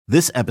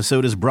This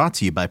episode is brought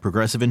to you by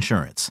Progressive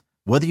Insurance.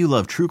 Whether you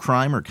love true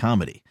crime or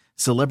comedy,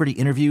 celebrity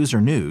interviews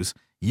or news,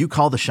 you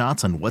call the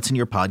shots on what's in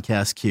your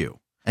podcast queue.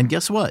 And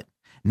guess what?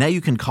 Now you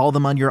can call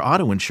them on your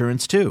auto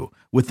insurance too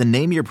with the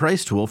Name Your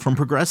Price tool from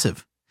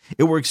Progressive.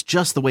 It works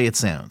just the way it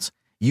sounds.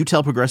 You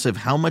tell Progressive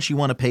how much you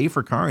want to pay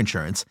for car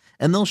insurance,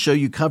 and they'll show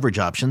you coverage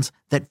options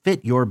that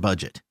fit your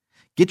budget.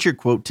 Get your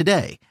quote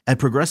today at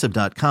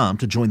Progressive.com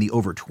to join the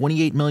over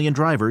 28 million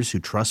drivers who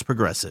trust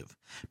Progressive.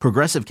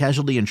 Progressive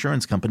Casualty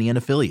Insurance Company and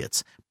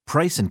Affiliates.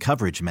 Price and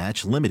coverage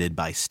match limited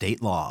by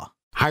state law.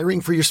 Hiring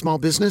for your small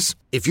business?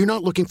 If you're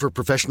not looking for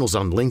professionals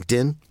on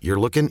LinkedIn, you're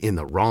looking in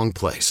the wrong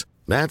place.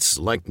 That's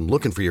like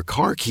looking for your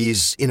car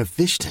keys in a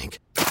fish tank.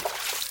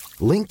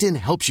 LinkedIn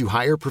helps you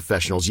hire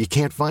professionals you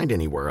can't find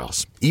anywhere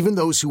else, even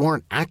those who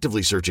aren't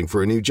actively searching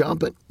for a new job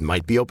but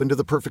might be open to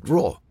the perfect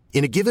role.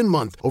 In a given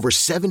month, over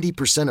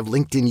 70% of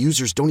LinkedIn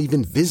users don't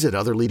even visit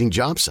other leading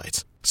job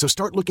sites. So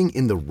start looking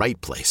in the right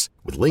place.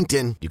 With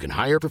LinkedIn, you can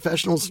hire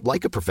professionals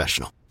like a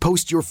professional.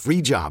 Post your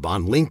free job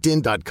on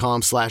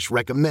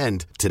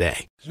linkedin.com/recommend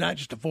today. It's not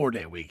just a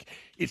 4-day week.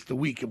 It's the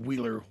week of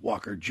Wheeler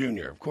Walker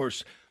Jr. Of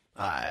course,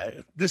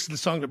 this is the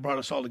song that brought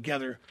us all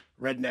together,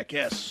 Redneck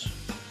S.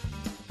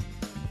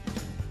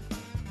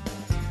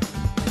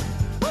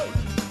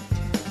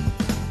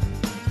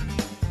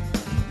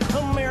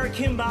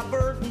 American by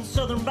birth and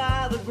Southern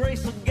by the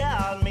grace of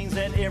God means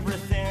that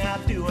everything I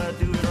do it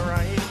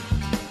right.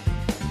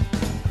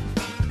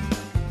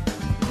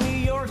 New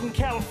York and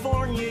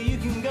California, you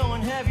can go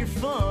and have your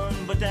fun,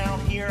 but down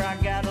here I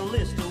got a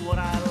list of what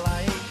I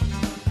like.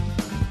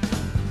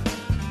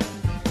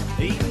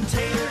 Eating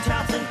tater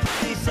tots and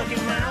pussy,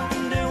 sucking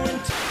Mountain Dew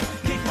and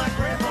kick my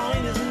grandpa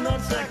in his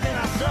nutsack, then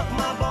I suck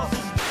my boss's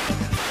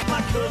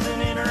my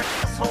cousin in her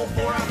asshole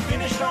before I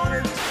finished on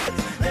her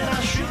then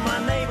I shoot my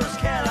neighbor's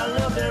cat. I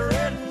love that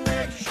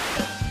redneck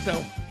shit.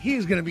 So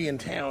he's going to be in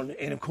town,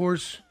 and of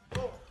course,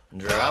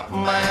 drop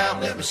them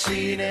out, let me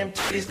see them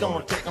titties.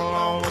 Gonna take a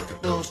long look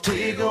at those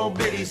tiggle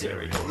bitties.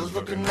 Areolas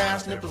looking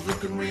nice, nipples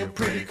looking real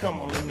pretty.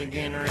 Come on, let me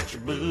get her at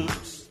your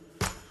boobs.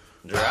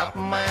 Drop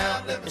them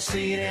out, let me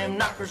see them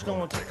knockers.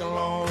 Gonna take a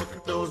long look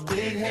at those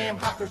big ham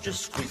hockers.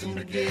 Just squeeze them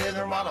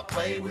together while I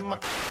play with my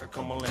cocker.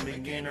 Come on, let me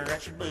get her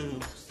at your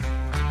boobs.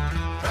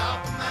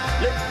 Drop them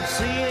out, let me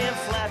see them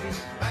flappies.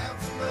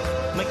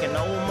 Make an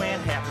old man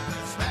happy.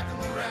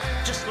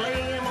 Just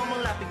lay him on my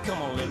lappy.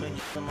 Come on, let me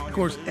get them on. of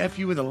course, F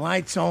You with the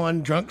Lights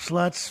On, Drunk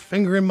Sluts,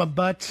 Finger in My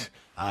Butt,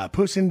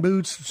 Puss in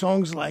Boots,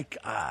 songs like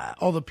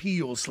All the Pee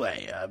You'll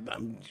Slay.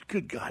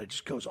 Good God, it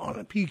just goes on.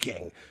 And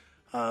Peking.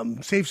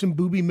 Save Some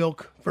Booby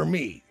Milk for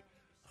Me.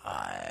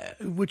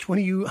 Which one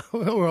of you,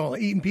 we're all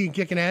eating pee and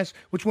kicking ass.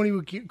 Which one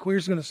of you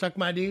queers is going to suck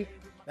my D?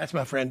 That's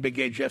my friend Big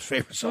Gay Jeff's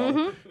favorite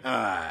song.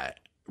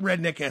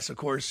 Redneck S, of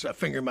course,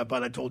 Finger in My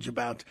Butt I told you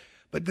about.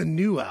 But the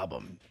new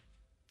album,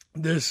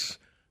 this,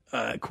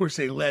 of course,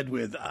 they led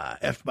with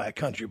F'd by a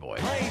Country Boy.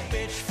 Hey,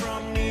 bitch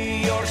from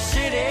New York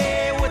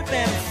City with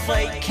them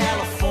fake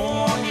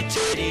California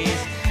titties.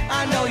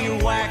 I know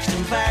you're waxed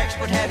and vaxxed,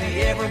 but have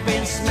you ever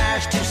been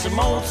smashed to some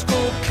old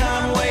school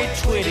Conway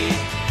Twitty?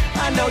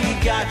 I know you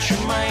got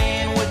your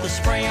man with the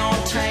spray on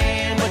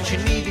tan, but you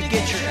need to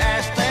get your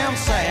ass down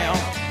south.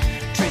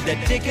 Trade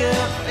that dick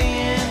up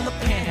in the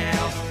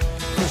penthouse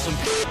for some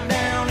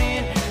down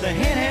in the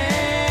hen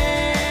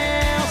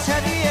house.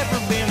 Have you ever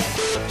been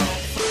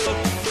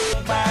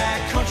by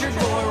a country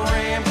boy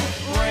rammed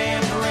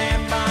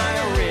by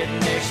a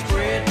redneck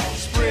spread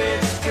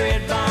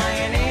by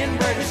an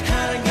inbreeder's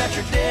kind of got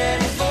your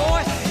daddy's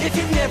voice? If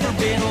you've never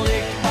been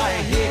licked by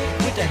a hick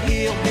with a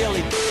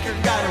hillbilly or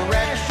got a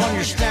rash on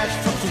your snatch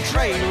from some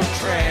trailer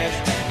trash,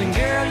 then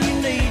girl, you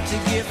need to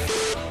get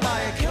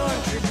by a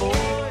country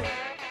boy.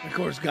 Of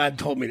course, God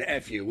told me to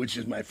F You, which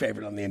is my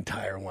favorite on the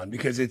entire one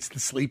because it's the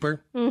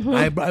sleeper.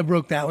 I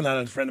broke that one out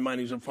on a friend of mine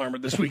who's a farmer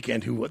this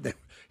weekend you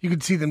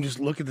could see them just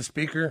look at the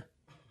speaker,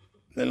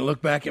 then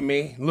look back at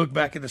me, look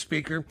back at the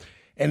speaker,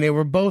 and they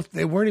weren't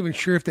even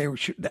sure if they were,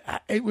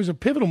 it was a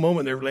pivotal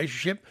moment in their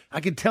relationship.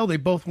 I could tell they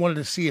both wanted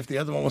to see if the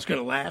other one was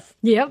going to laugh.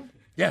 Yep.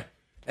 Yeah.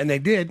 And they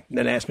did, and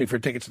then asked me for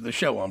tickets to the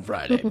show on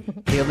Friday.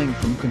 Hailing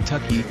from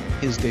Kentucky,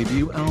 his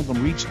debut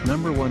album reached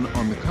 #1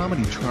 on the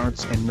comedy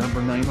charts and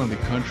 #9 on the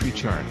country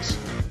charts.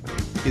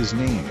 His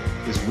name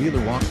is Wheeler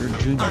Walker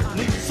Jr. I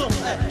need some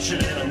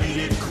action and I need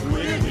it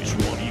quick. Which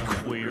one of you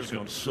queers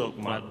gonna suck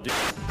my dick?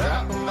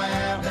 Drop them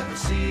out, let me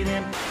see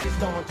them. It's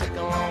gonna take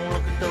a long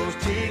look at those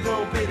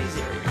tiggle bitties.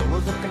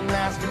 Areolas looking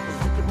nice,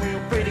 nipples looking real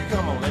pretty.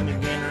 Come on, let me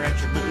get her at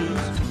your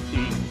boobs.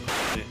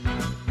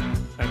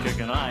 I'm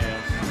kicking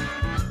ass.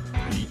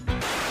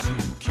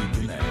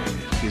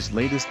 His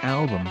latest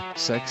album,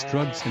 Sex,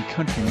 Drugs, and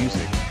Country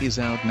Music, is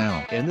out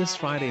now. And this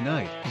Friday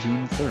night,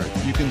 June 3rd,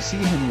 you can see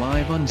him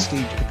live on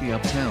stage at the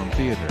Uptown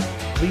Theater.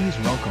 Please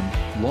welcome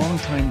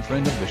longtime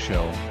friend of the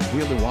show,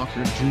 Wheeler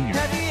Walker Jr.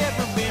 Have you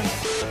ever been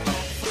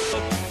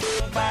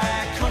by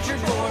a country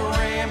boy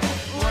rammed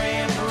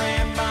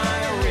by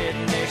a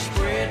redneck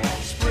spread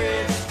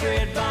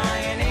by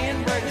an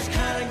inbreeder's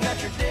kind of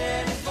got your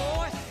daddy's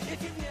voice?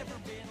 If you've never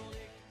been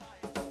licked by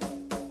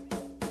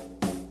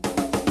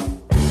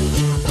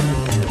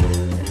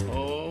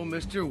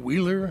Mr.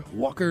 Wheeler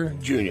Walker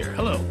Jr.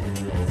 Hello.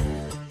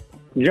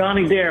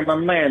 Johnny Dare, my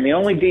man, the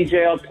only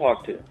DJ I'll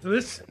talk to.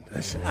 Listen,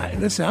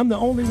 I'm the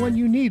only one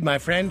you need, my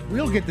friend.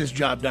 We'll get this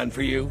job done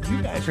for you.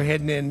 You guys are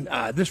heading in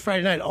this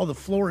Friday night. All the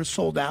floor is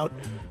sold out.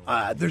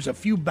 There's a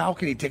few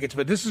balcony tickets,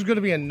 but this is going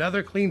to be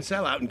another clean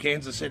sellout in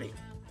Kansas City.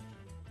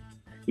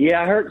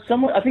 Yeah, I heard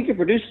someone. I think your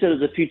producer said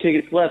there's a few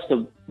tickets left,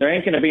 so there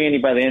ain't going to be any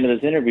by the end of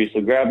this interview.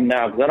 So grab them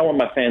now, because I don't want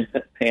my fans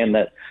paying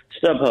that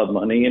StubHub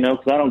money, because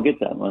I don't get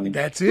that money.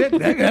 That's it.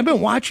 I've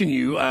been watching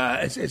you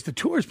as the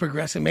tour is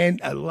progressing, man.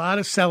 A lot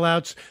of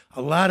sellouts,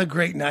 a lot of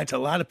great nights, a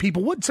lot of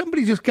people.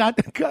 Somebody just got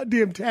a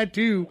goddamn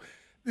tattoo.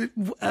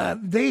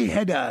 They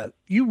had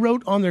you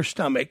wrote on their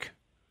stomach,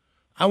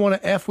 "I want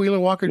to F Wheeler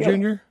Walker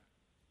Jr."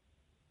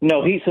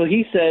 No,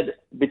 he said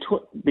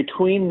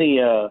between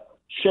the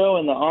show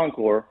and the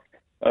encore.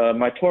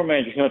 My tour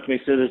manager came up to me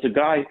and said, there's a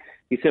guy,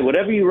 he said,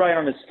 whatever you write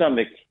on his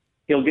stomach,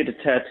 he'll get a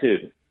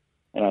tattoo.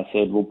 And I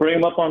said, well, bring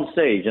him up on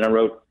stage. And I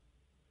wrote,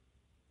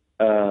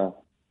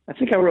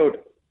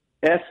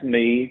 F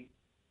me,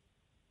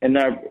 and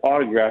I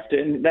autographed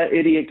it. And that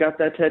idiot got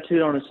that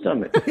tattooed on his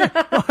stomach.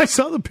 Oh, I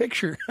saw the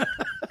picture. I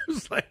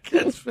was like,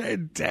 that's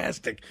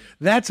fantastic.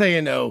 That's how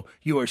you know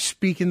you are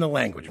speaking the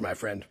language, my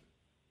friend.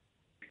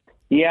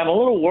 Yeah, I'm a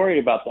little worried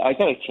about that. I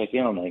got to check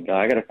in on that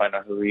guy. I got to find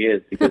out who he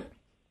is, because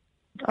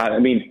I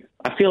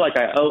feel like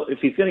if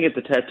he's going to get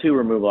the tattoo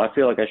removal, I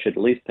feel like I should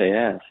at least pay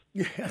half.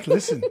 Yeah,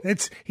 listen,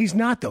 he's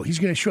not, though. He's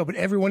going to show up at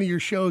every one of your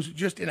shows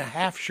just in a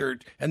half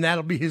shirt, and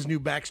that'll be his new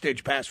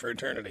backstage pass for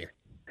eternity.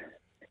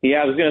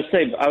 Yeah, I was going to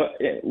say,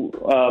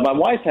 my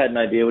wife had an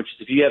idea, which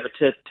is if you have a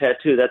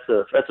tattoo,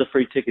 that's a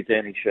free ticket to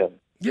any show.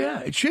 Yeah,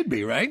 it should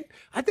be, right?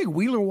 I think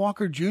Wheeler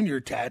Walker Jr.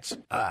 tats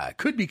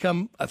could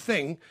become a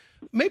thing.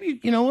 Maybe,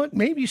 you know what?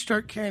 Maybe you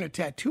start carrying a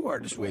tattoo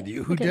artist with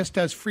you who just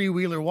does free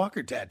Wheeler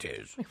Walker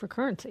tattoos. Like for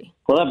currency.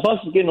 Well, that bus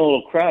is getting a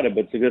little crowded,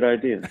 but it's a good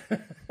idea.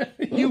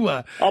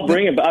 I'll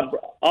bring him.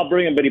 I'll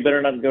bring him, but he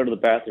better not go to the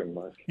bathroom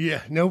much.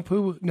 Yeah, no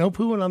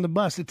pooing on the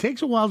bus. It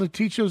takes a while to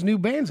teach those new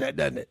bands that,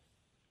 doesn't it?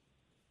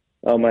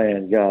 Oh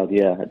man, God,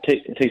 yeah.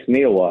 It takes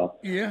me a while.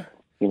 Yeah.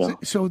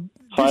 So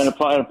find a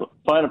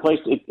place.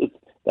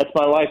 That's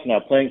my life now: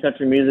 playing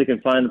country music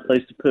and finding a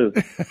place to poo.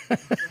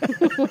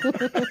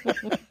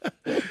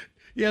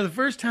 Yeah, the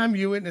first time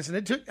you witnessed,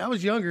 and I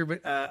was younger,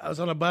 but I was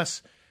on a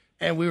bus,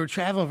 and we were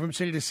traveling from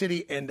city to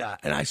city, and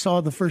I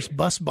saw the first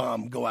bus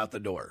bomb go out the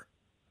door.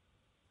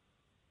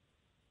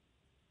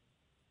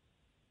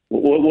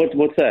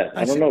 What's that?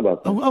 I don't know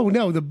about that. Oh,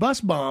 no, the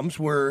bus bombs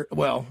were,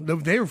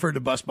 they referred to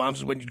bus bombs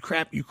as when you'd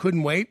crap, you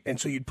couldn't wait, and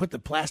so you'd put the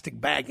plastic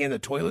bag in the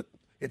toilet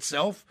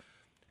itself,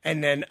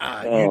 and then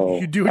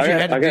you do what you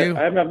had to do.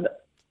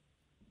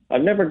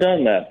 I've never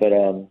done that, but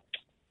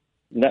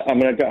I'm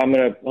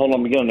gonna hold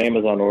on. We go on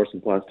Amazon or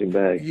some plastic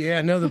bag.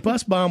 Yeah, no, the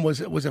bus bomb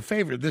was a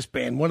favorite of this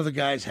band. One of the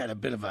guys had a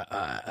bit of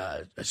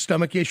a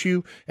stomach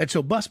issue, and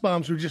so bus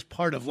bombs were just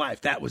part of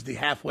life. That was the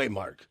halfway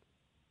mark.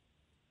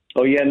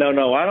 Oh yeah,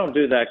 no, I don't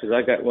do that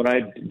because when I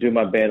do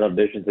my band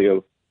auditions, they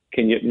go,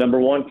 number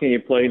one, can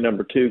you play?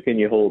 Number two, can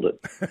you hold it?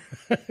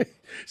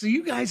 So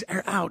you guys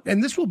are out,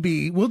 and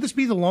will this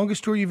be the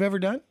longest tour you've ever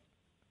done?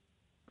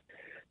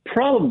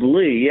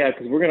 Probably, yeah,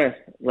 because we're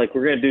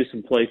gonna do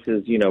some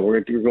places.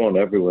 We're going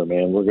everywhere,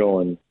 man. We're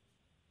going.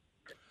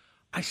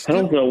 I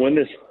don't know when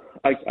this.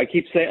 I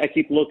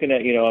keep looking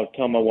at. I'm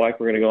telling my wife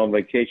we're gonna go on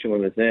vacation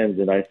when this ends,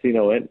 and I see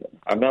no end.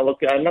 I'm not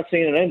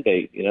seeing an end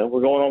date.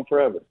 We're going on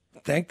forever.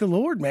 Thank the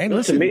Lord, man.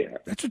 Listen,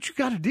 that's what you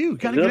got to do.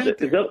 Got to get out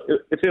there.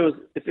 If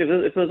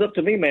it was up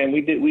to me, man,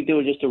 we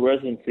do just a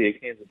residency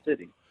at Kansas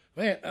City.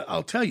 Man,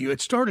 I'll tell you,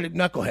 it started at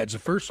Knuckleheads, the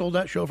first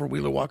sold-out show for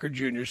Wheeler Walker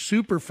Jr.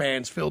 Super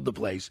fans filled the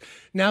place.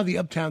 Now the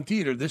Uptown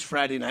Theater this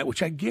Friday night,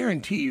 which I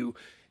guarantee you,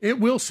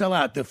 it will sell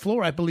out. The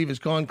floor, I believe, is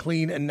gone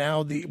clean, and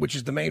now which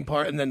is the main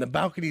part, and then the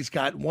balcony's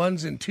got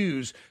ones and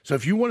twos. So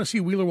if you want to see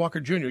Wheeler Walker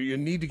Jr., you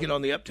need to get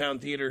on the Uptown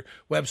Theater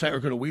website or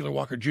go to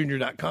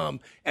WheelerWalkerJr.com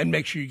and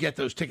make sure you get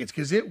those tickets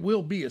because it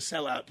will be a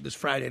sellout this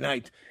Friday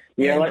night.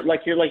 Yeah,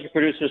 like your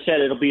producer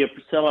said, it'll be a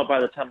sellout by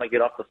the time I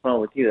get off the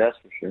phone with you. That's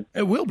for sure.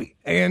 It will be,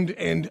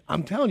 and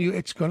I'm telling you,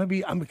 it's going to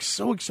be. I'm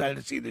so excited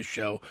to see this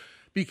show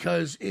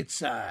because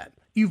it's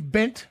you've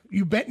bent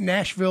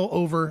Nashville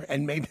over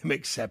and made them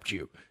accept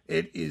you.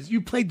 It is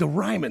you played the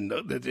Ryman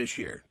this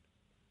year.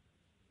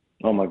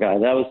 Oh my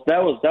God, that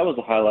was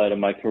a highlight of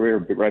my career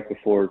right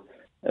before.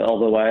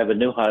 Although I have a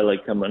new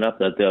highlight coming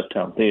up at the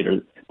Uptown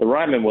Theater, the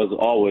Ryman was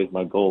always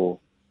my goal.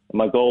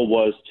 My goal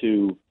was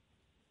to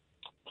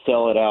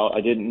sell it out.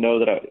 I didn't know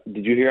that.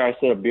 Did you hear I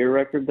set a beer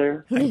record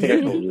there? I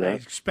did. I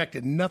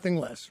expected nothing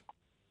less.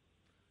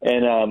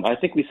 And I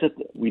think we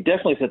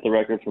definitely set the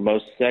record for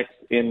most sex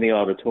in the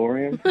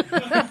auditorium.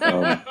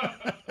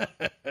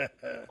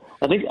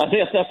 I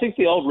think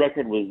the old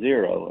record was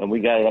 0, and we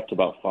got it up to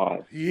about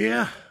 5.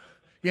 Yeah.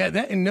 Yeah,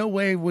 that in no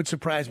way would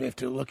surprise me if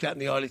to look out in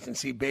the audience and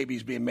see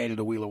babies being made at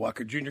a Wheeler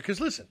Walker Jr.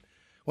 Because listen,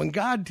 when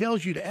God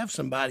tells you to F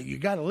somebody, you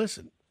got to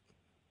listen.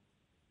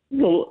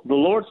 The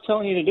Lord's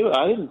telling you to do it.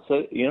 I didn't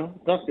say,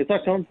 it's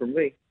not coming from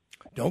me.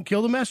 Don't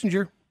kill the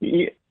messenger.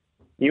 Yeah,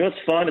 You know what's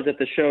fun is at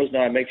the shows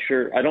now I make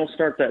sure I don't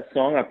start that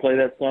song. I play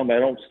that song, but I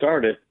don't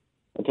start it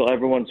until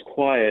everyone's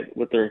quiet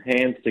with their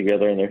hands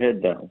together and their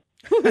head down.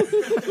 That's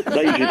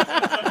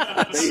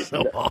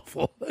so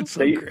awful. That's so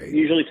great.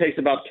 Usually takes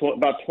about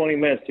 20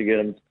 minutes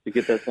to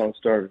get that song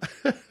started.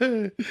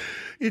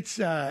 It's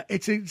a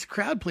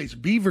crowd place,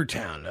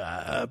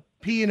 Beavertown,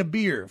 Pee and a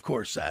Beer, of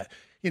course.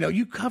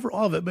 You cover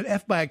all of it, but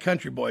F by a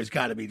Country Boy's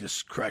got to be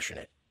just crushing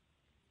it.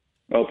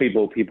 Oh,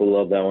 people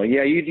love that one.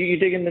 Yeah, you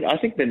dig in. I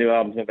think the new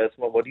album's the best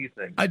one. What do you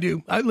think? I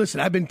do. Listen,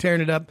 I've been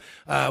tearing it up.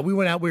 We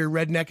went out. We were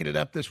rednecking it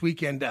up this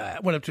weekend. I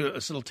went up to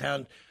this little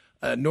town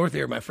north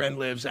there. My friend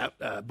lives out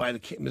by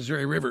the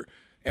Missouri River,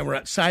 and we're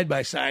out side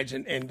by sides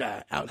and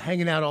out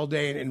hanging out all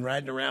day and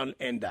riding around.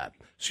 And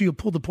so you'll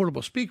pull the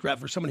portable speaker out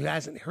for someone who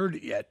hasn't heard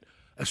it yet.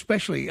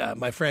 Especially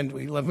my friend,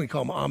 we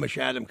call him Amish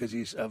Adam because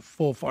he's a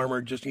full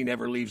farmer. Just he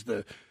never leaves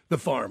the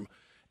farm.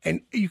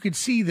 And you could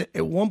see that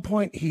at one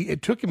point,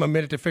 it took him a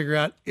minute to figure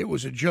out it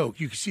was a joke.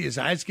 You could see his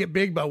eyes get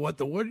big by what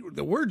the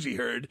words he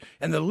heard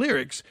and the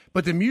lyrics,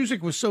 but the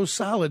music was so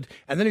solid.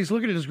 And then he's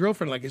looking at his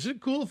girlfriend like, is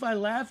it cool if I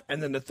laugh?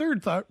 And then the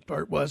third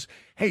part was,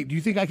 hey, do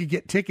you think I could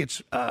get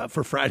tickets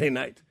for Friday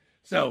night?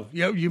 So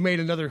you made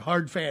another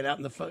hard fan out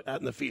in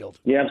the field.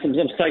 Yeah, I'm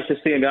psyched to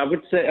see him. I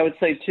would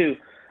say too,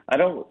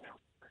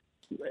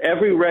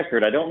 every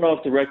record, I don't know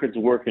if the record's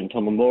working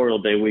until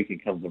Memorial Day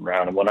weekend comes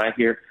around. And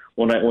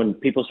when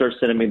people start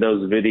sending me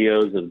those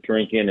videos of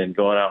drinking and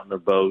going out on their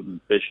boat and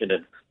fishing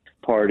and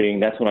partying,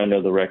 that's when I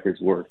know the record's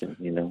working.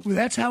 Well,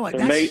 that's how they're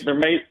made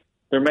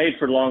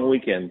for long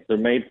weekends. They're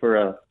made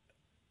for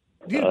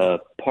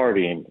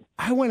partying.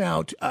 I went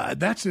out.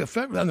 That's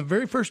on the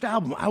very first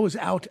album. I was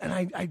out, and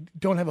I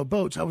don't have a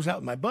boat, so I was out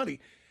with my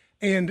buddy,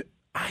 and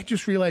I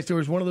just realized there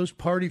was one of those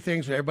party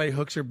things where everybody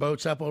hooks their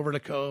boats up over the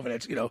cove, and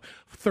it's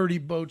 30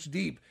 boats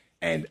deep.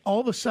 And all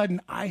of a sudden,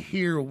 I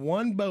hear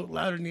one boat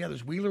louder than the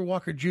others, Wheeler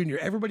Walker Jr.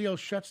 Everybody else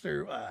shuts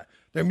their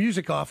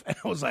music off, and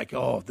I was like,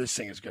 "Oh, this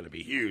thing is going to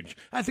be huge."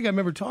 I think I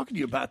remember talking to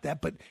you about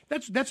that, but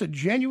that's a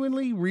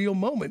genuinely real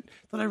moment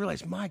that I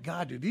realized, my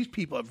God, dude, these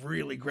people have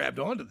really grabbed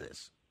onto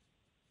this.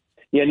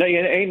 Yeah, no,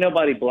 ain't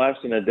nobody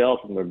blasting Adele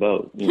from their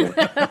boat.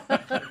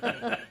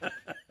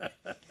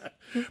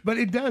 But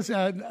it does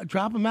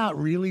drop them out.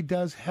 Really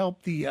does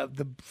help the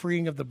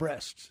freeing of the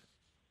breasts.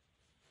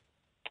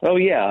 Oh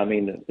yeah, I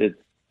mean it's.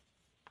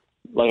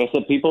 Like I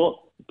said,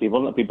 people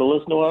listen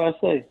to what I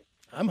say.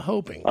 I'm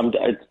hoping. I'm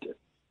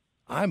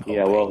hoping.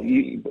 Yeah, well,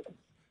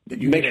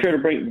 make sure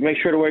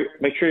to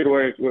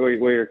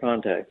wear your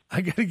contacts.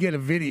 I got to get a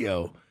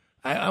video.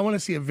 I want to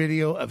see a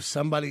video of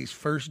somebody's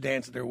first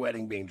dance at their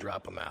wedding being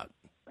drop them out.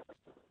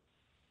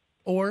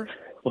 Or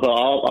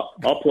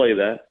I'll play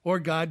that. Or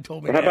God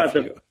told me. Or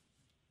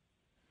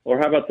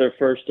how about their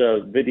first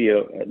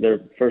video, their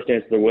first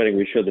dance at their wedding?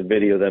 We showed the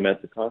video of them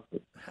at the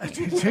concert.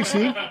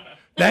 See?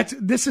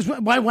 This is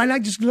why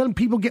not just let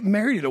people get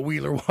married at a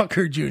Wheeler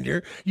Walker Jr.?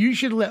 You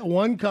should let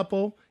one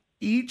couple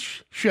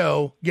each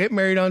show get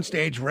married on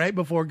stage right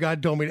before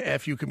God told me to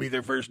F you can be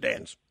their first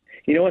dance.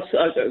 You know what?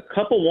 A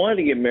couple wanted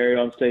to get married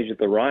on stage at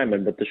the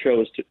Ryman, but the show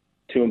was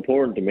too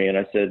important to me, and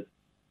I said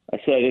I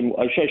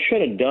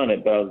should have done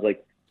it, but I was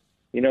like,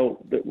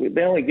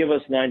 they only give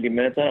us 90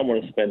 minutes. I don't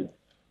want to spend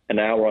an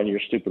hour on your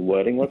stupid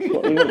wedding. We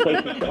want to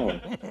play some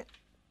songs.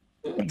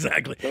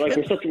 Exactly. They're like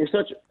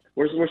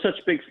we're such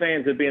big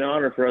fans. It'd be an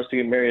honor for us to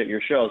get married at your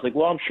show. I was like,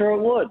 well, I'm sure it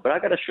would, but I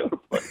got a show to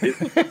play.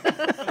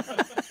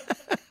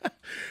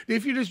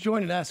 If you're just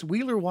joining us,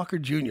 Wheeler Walker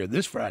Jr.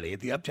 this Friday at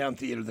the Uptown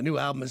Theater. The new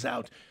album is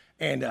out,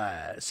 and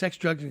Sex,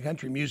 Drugs, and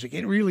Country Music.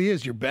 It really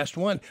is your best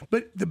one.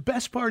 But the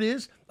best part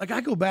is, like,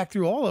 I go back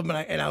through all of them,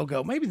 and I'll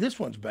go, maybe this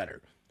one's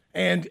better.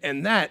 And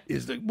that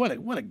is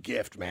what a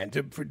gift, man,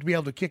 to be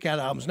able to kick out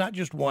albums, not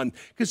just one,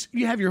 because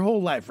you have your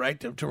whole life, right,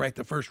 to write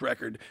the first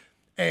record.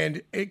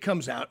 And it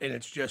comes out, and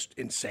it's just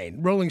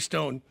insane. Rolling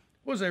Stone,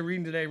 what was I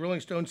reading today? Rolling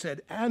Stone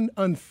said,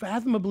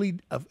 unfathomably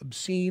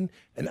obscene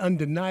and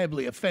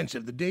undeniably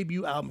offensive. The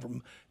debut album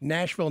from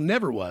Nashville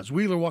never was.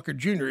 Wheeler Walker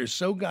Jr. is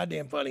so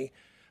goddamn funny,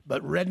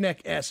 but Redneck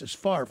S is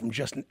far from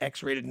just an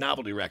X-rated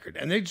novelty record.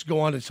 And they just go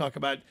on to talk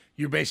about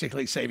you're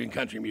basically saving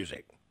country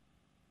music.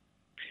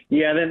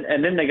 Yeah,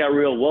 and then they got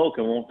real woke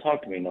and won't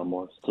talk to me no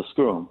more. So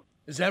screw them.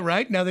 Is that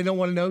right? Now they don't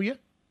want to know you?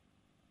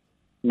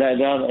 Now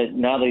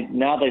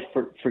they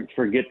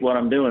forget what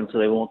I'm doing, so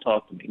they won't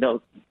talk to me.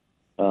 No,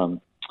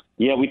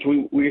 yeah,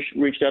 we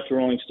reached out to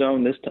Rolling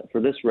Stone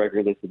for this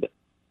record. They said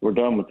we're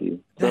done with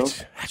you.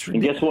 That's ridiculous.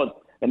 And guess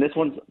what? And this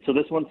one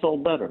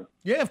sold better.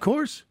 Yeah, of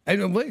course.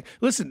 And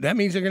listen, that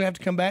means they're going to have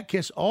to come back,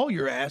 kiss all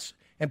your ass,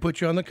 and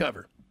put you on the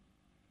cover.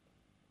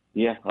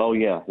 Yeah. Oh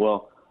yeah.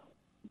 Well,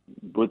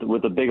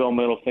 with a big old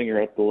middle finger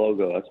at the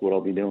logo, that's what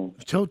I'll be doing.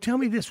 So tell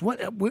me this: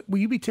 what will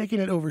you be taking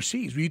it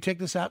overseas? Will you take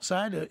this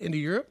outside into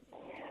Europe?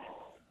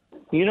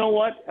 You know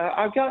what?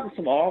 I've gotten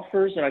some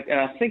offers, and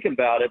I think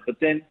about it, but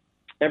then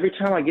every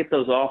time I get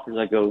those offers,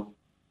 I go,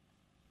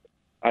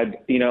 I'd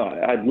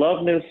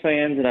love new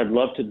fans, and I'd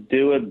love to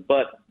do it,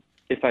 but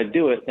if I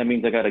do it, that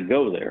means I got to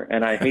go there,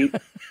 and I hate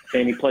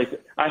any places.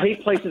 I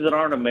hate places that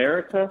aren't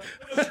America,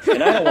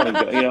 and I don't want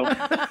to go.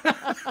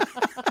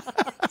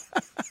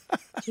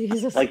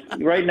 Jesus. Like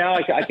right now,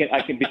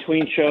 I can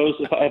between shows.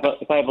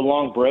 If I have a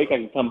long break, I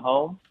can come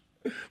home.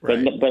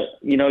 Right. But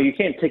you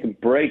can't take a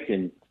break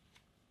in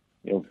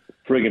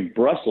friggin'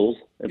 Brussels.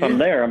 If I'm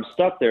there, I'm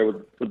stuck there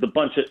with a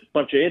bunch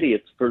of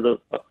idiots for the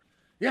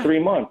 3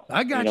 months.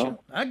 I got you.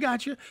 I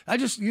got you.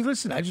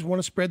 Listen. I just want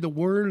to spread the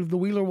word of the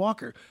Wheeler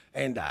Walker.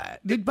 And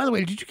by the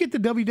way, did you get the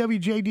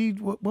WWJD?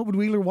 What would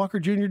Wheeler Walker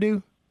Jr.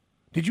 do?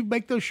 Did you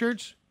make those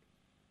shirts?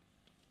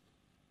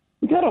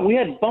 We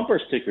had bumper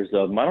stickers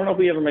of them. I don't know if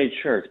we ever made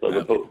shirts, but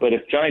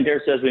if Johnny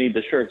Dare says we need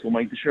the shirts, we'll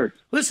make the shirts.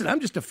 Listen, I'm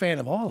just a fan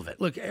of all of it.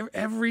 Look,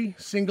 every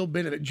single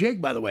bit of it. Jake,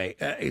 by the way,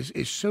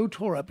 is so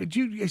tore up.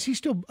 Is he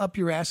still up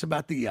your ass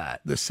about the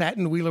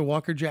satin Wheeler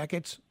Walker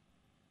jackets?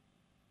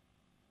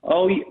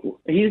 Oh,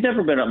 he's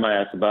never been up my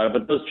ass about it,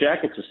 but those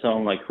jackets are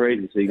selling like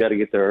crazy, so you got to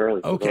get there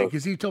early. Okay,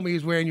 because he told me he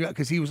was wearing you out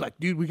because he was like,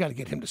 dude, we got to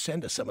get him to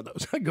send us some of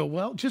those. I go,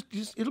 well, just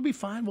it'll be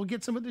fine. We'll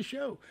get some at the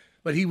show.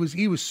 But he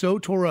was so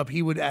tore up,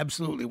 he would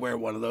absolutely wear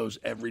one of those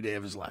every day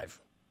of his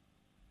life.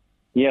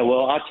 Yeah,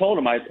 well, I told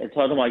him I'd give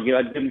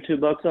him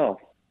 $2 off.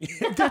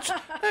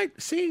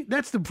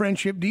 That's the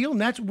friendship deal, and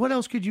that's what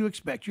else could you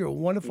expect? You're a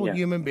wonderful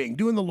human being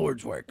doing the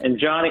Lord's work. And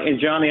Johnny,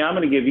 I'm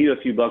going to give you a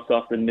few bucks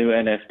off the new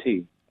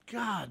NFT.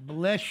 God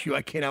bless you!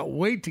 I cannot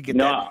wait to get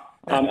that.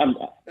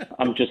 No,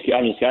 I'm just I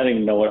don't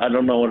even know I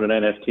don't know what an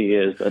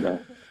NFT is,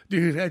 but.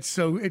 Dude,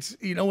 it's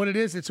you know what it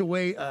is? It's a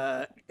way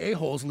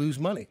a-holes lose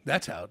money.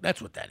 That's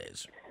what that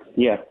is.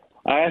 Yeah.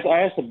 I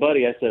asked a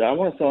buddy, I said, I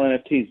want to sell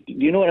NFTs. Do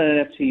you know what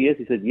an NFT is?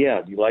 He said,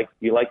 yeah. Do you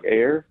like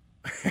air?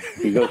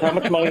 He goes, how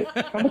much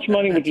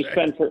money would you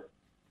spend for?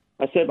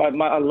 I said, I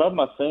love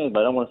my fans, but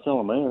I don't want to sell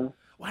them air.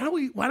 Why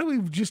don't we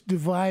just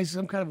devise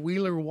some kind of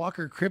Wheeler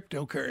Walker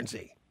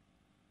cryptocurrency?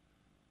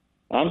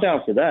 I'm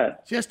down for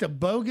that. Just a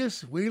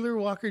bogus Wheeler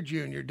Walker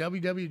Jr.,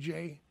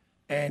 WWJ,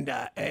 and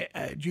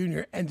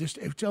Jr., and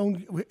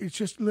it's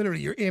just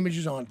literally your image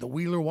is on the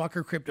Wheeler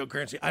Walker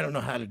cryptocurrency. I don't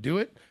know how to do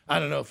it. I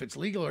don't know if it's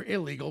legal or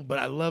illegal, but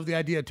I love the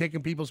idea of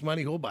taking people's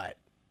money. Who'll buy it?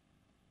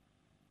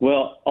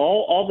 Well,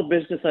 all the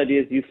business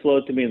ideas you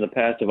floated to me in the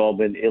past have all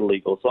been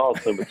illegal, so I'll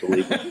assume it's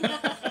illegal.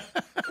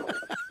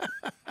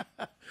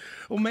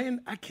 Well,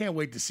 man, I can't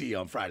wait to see you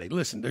on Friday.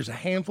 Listen, there's a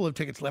handful of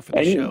tickets left for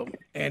the show,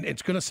 and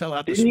it's going to sell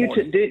out this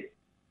morning.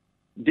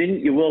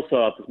 You will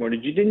sell out this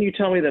morning? Didn't you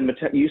tell me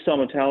that you saw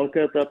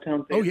Metallica at the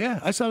Uptown Theater? Oh, yeah.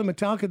 I saw the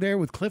Metallica there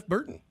with Cliff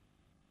Burton.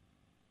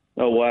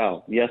 Oh,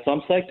 wow. Yes,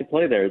 I'm psyched to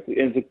play there.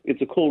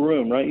 It's a cool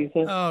room, right, you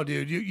said? Oh,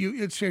 dude,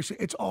 it's seriously,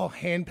 it's all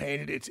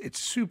hand-painted. It's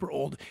super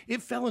old.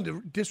 It fell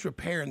into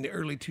disrepair in the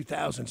early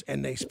 2000s,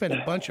 and they spent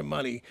a bunch of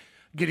money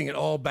getting it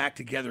all back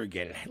together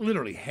again,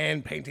 literally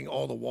hand-painting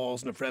all the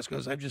walls and the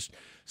frescoes. I've just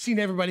seen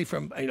everybody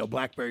from,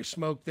 Blackberry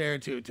Smoke there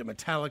to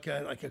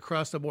Metallica, like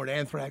across the board,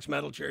 Anthrax,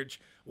 Metal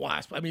Church,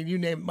 Wasp. I mean, you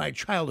name it, my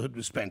childhood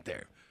was spent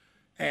there.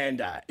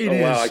 And wow,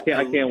 I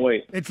can't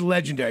wait. It's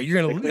legendary.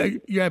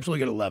 You're absolutely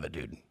going to love it,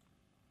 dude.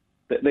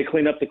 They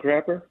clean up the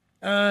crapper?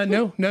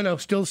 No.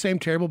 Still the same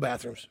terrible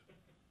bathrooms.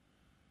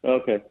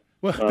 Okay.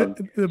 Well,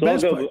 the so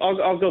best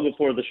I'll go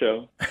before the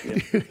show.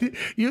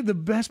 Yeah. The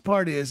best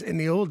part is, in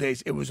the old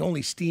days, it was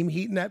only steam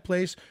heat in that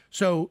place.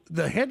 So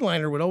the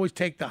headliner would always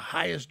take the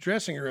highest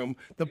dressing room.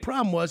 The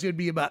problem was it would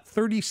be about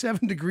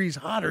 37 degrees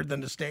hotter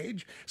than the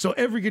stage. So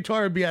every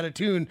guitar would be out of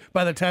tune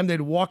by the time they'd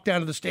walk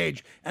down to the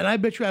stage. And I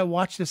bet you I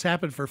watched this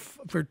happen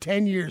for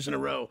 10 years in a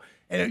row.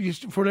 And it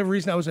just, for whatever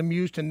reason, I was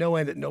amused to no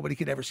end that nobody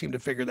could ever seem to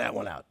figure that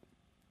one out.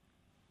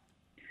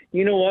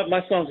 You know what?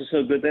 My songs are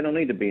so good, they don't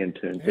need to be in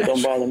tune, so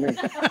don't bother me.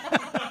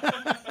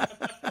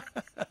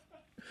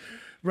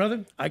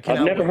 Brother, I've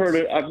never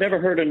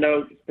heard a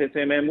note that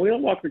say, man, Wheeler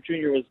Walker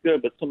Jr. was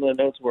good, but some of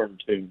the notes weren't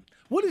in tune.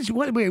 What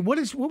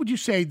would you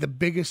say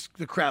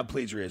the crowd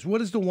pleaser is?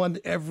 What is the one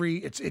that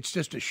it's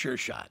just a sure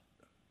shot?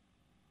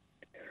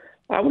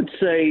 I would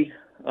say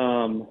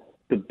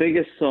the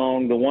biggest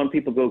song, the one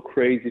people go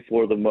crazy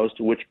for the most,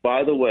 which,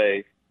 by the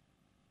way,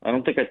 I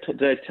don't think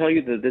did I tell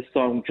you that this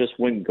song just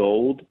went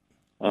gold?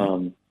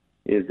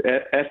 Is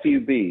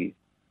FUB,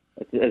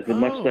 as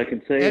much as I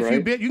can say,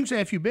 right? FU-Bitch, you can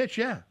say FU bitch,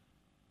 yeah.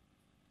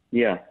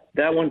 Yeah,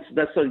 did I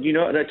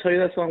tell you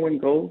that song went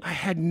gold? I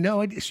had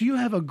no idea. So you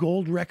have a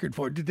gold record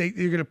for it.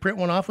 You're going to print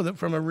one off with it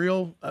from a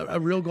real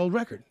gold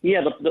record?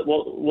 Yeah,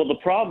 the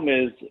problem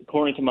is,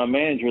 according to my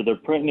manager, they're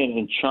printing it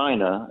in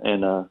China,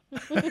 and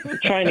the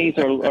Chinese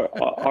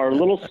are a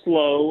little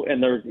slow,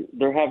 and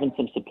they're having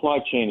some supply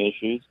chain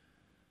issues,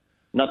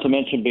 not to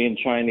mention being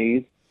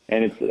Chinese.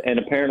 And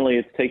apparently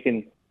it's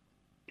taken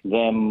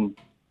them.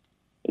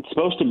 It was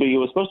supposed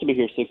to be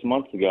here 6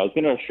 months ago. I was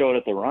going to show it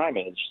at the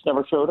Ryman. It just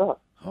never showed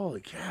up.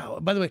 Holy cow!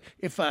 By the way,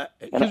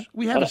 because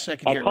we have a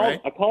second here,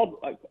 right? I called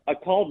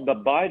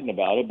Biden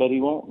about it, but he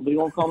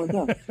won't call me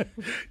down.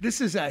 This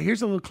is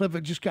here's a little clip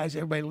of just guys,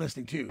 everybody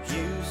listening to.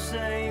 You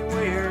say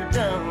we're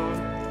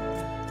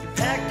done. You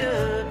packed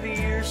up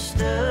your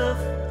stuff.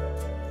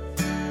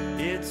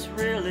 It's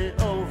really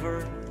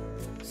over.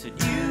 Said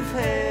you've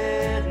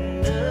had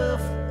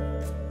enough.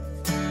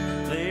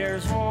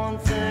 There's one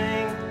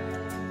thing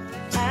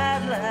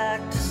I'd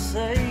like to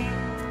say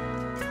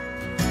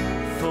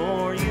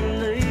before you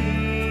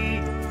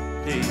leave.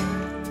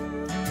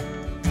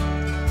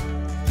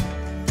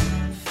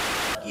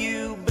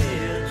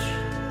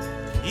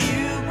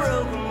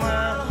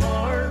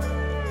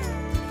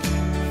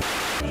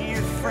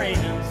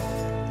 friends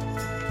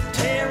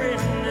tearing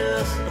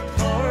us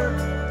apart.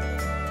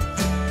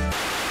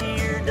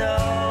 Your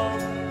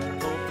dog,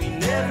 hope he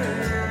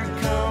never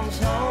comes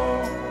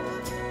home.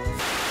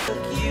 Fuck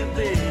you,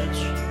 bitch,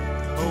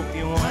 hope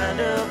you wind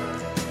up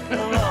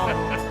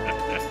alone.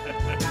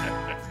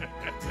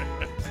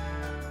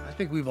 I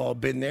think we've all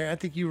been there. I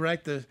think you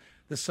write the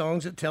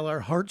songs that tell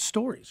our heart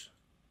stories.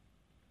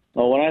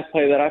 Well, when I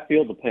play that, I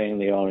feel the pain in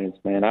the audience,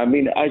 man. I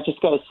mean, I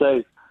just got to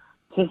say,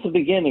 since the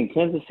beginning,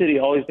 Kansas City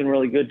always been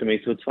really good to me,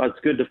 so it's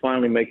good to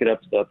finally make it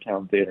up to the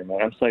Uptown Theater,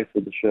 man. I'm psyched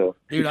for the show.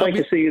 Dude, it's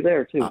to see you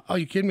there, too. Oh,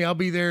 you kidding me? I'll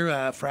be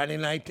there Friday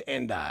night,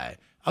 and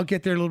I'll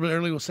get there a little bit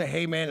early. We'll say,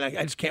 hey, man,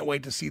 I just can't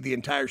wait to see the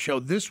entire show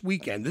this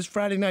weekend, this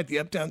Friday night, the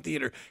Uptown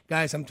Theater.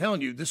 Guys, I'm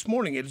telling you, this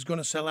morning it is going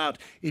to sell out.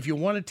 If you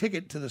want a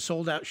ticket to the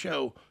sold-out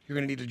show, you're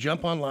going to need to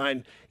jump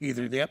online,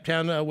 either the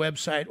Uptown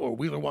website or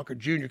Wheeler Walker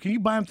Jr. Can you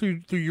buy them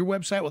through your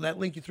website? Will that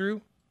link you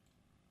through?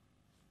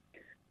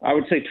 I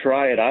would say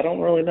try it. I don't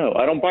really know.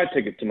 I don't buy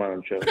tickets to my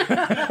own show.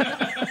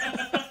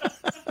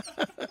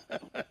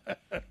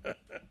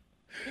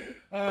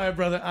 All right,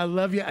 brother. I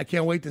love you. I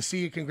can't wait to see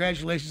you.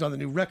 Congratulations on the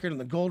new record, on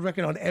the gold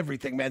record, on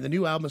everything, man. The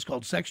new album is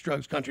called Sex,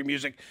 Drugs, Country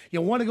Music.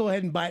 You'll want to go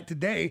ahead and buy it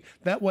today.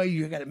 That way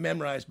you got it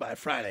memorized by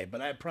Friday.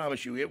 But I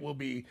promise you, it will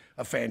be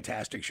a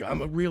fantastic show.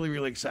 I'm really,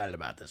 really excited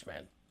about this,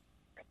 man.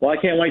 Well, I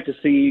can't wait to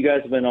see you. You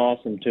guys have been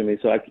awesome to me.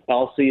 So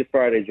I'll see you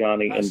Friday,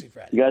 Johnny. I'll see you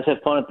Friday. You guys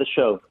have fun at the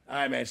show. All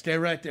right, man. Stay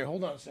right there.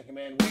 Hold on a second,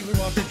 man. Wheeler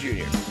Walker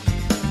Jr.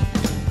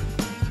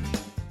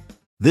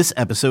 This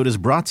episode is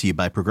brought to you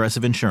by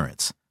Progressive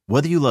Insurance.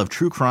 Whether you love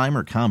true crime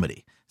or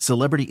comedy,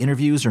 celebrity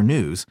interviews or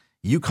news,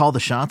 you call the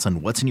shots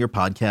on what's in your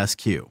podcast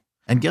queue.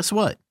 And guess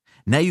what?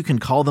 Now you can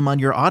call them on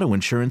your auto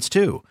insurance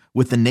too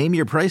with the Name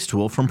Your Price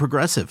tool from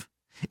Progressive.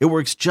 It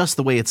works just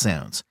the way it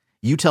sounds.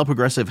 You tell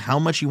Progressive how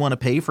much you want to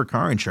pay for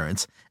car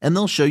insurance, and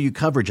they'll show you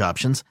coverage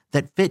options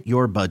that fit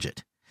your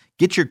budget.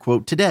 Get your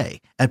quote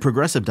today at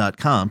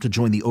Progressive.com to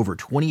join the over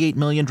 28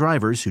 million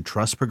drivers who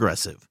trust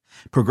Progressive.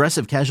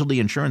 Progressive Casualty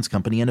Insurance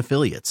Company and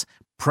Affiliates.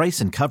 Price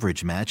and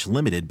coverage match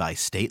limited by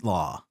state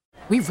law.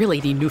 We really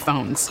need new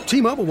phones.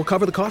 T-Mobile will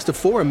cover the cost of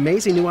 4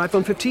 amazing new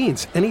iPhone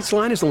 15s, and each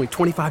line is only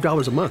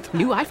 $25 a month.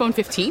 New iPhone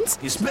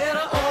 15s? It's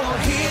better over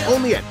here.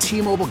 Only at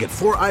T-Mobile, get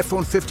 4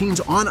 iPhone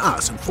 15s on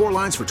us and 4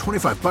 lines for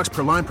 $25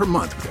 per line per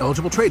month with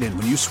eligible trade-in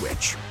when you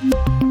switch.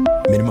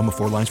 Minimum of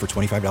 4 lines for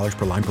 $25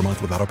 per line per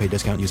month with autopay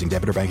discount using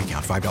debit or bank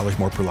account. $5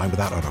 more per line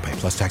without autopay,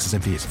 plus taxes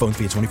and fees. Phone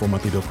fee at 24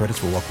 monthly bill credits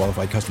for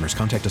well-qualified customers.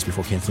 Contact us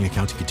before canceling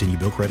account to continue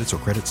bill credits or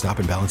credit stop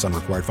and balance on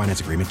required finance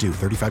agreement due.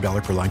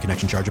 $35 per line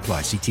connection charge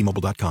applies. See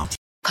T-Mobile.com.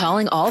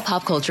 Calling all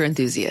pop culture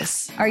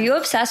enthusiasts. Are you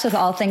obsessed with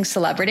all things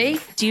celebrity?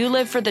 Do you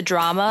live for the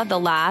drama, the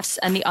laughs,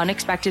 and the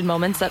unexpected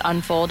moments that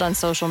unfold on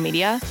social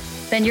media?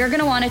 Then you're going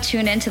to want to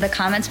tune in to the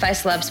Comments by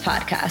Celebs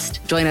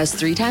podcast. Join us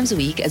 3 times a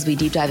week as we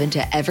deep dive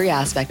into every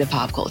aspect of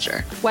pop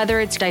culture. Whether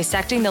it's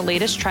dissecting the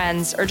latest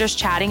trends or just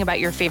chatting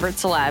about your favorite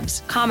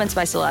celebs, Comments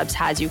by Celebs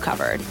has you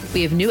covered.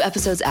 We have new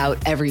episodes out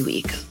every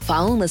week.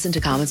 Follow and listen to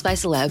Comments by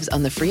Celebs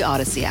on the free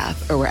Odyssey app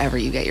or wherever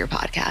you get your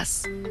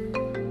podcasts.